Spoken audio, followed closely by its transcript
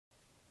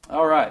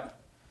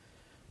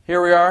Here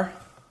we are,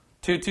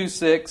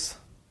 226.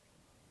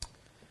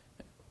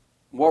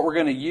 What we're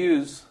going to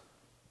use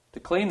to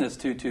clean this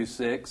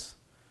 226,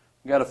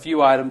 we've got a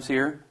few items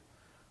here.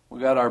 We've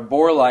got our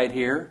bore light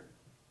here.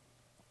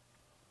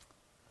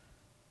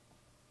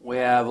 We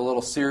have a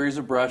little series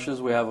of brushes.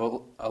 We have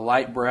a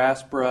light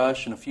brass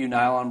brush and a few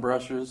nylon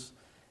brushes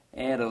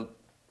and a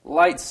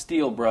light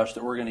steel brush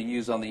that we're going to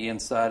use on the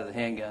inside of the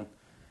handgun.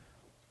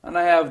 And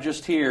I have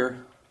just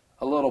here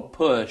a little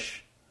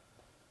push,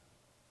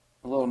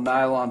 a little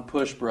nylon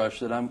push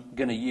brush that I'm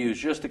going to use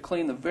just to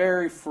clean the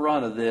very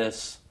front of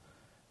this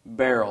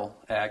barrel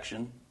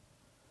action.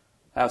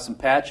 I have some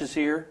patches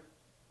here.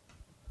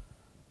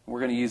 We're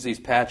going to use these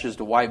patches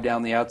to wipe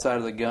down the outside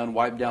of the gun,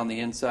 wipe down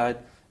the inside.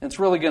 And it's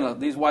really going to,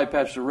 these white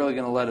patches are really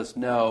going to let us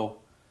know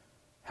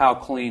how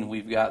clean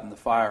we've gotten the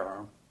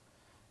firearm.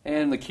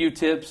 And the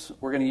Q-tips,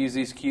 we're going to use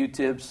these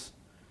Q-tips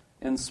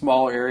in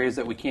small areas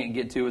that we can't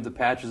get to with the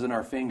patches in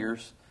our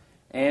fingers.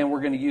 And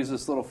we're going to use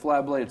this little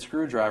flat-bladed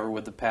screwdriver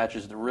with the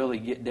patches to really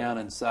get down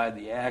inside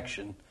the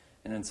action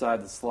and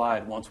inside the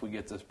slide once we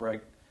get this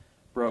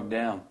broke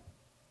down.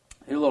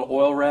 Here's a little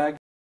oil rag.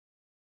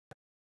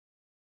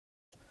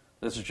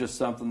 This is just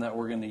something that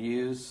we're going to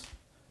use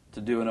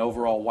to do an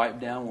overall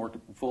wipe down. We're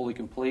fully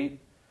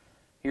complete.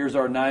 Here's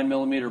our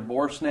 9mm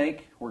bore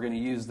snake. We're going to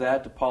use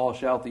that to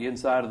polish out the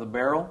inside of the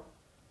barrel.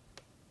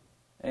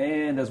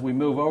 And as we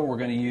move over, we're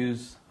going to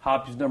use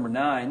Hopkins number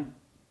 9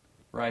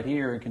 right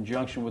here in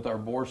conjunction with our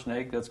bore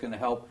snake. That's going to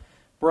help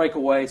break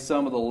away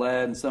some of the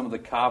lead and some of the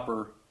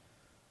copper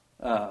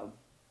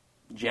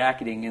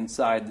jacketing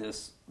inside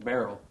this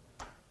barrel.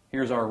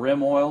 Here's our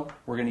rim oil.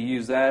 We're going to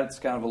use that. It's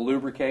kind of a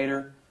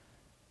lubricator.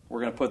 We're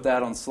going to put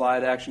that on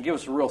slide action. Give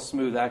us a real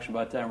smooth action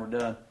by the time we're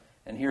done.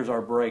 And here's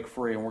our break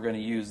free, and we're going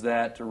to use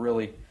that to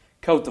really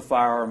coat the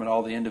firearm and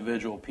all the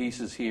individual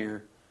pieces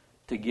here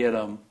to get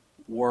them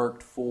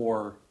worked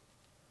for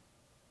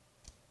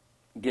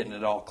getting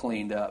it all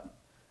cleaned up.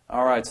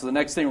 All right, so the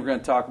next thing we're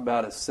going to talk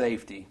about is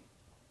safety.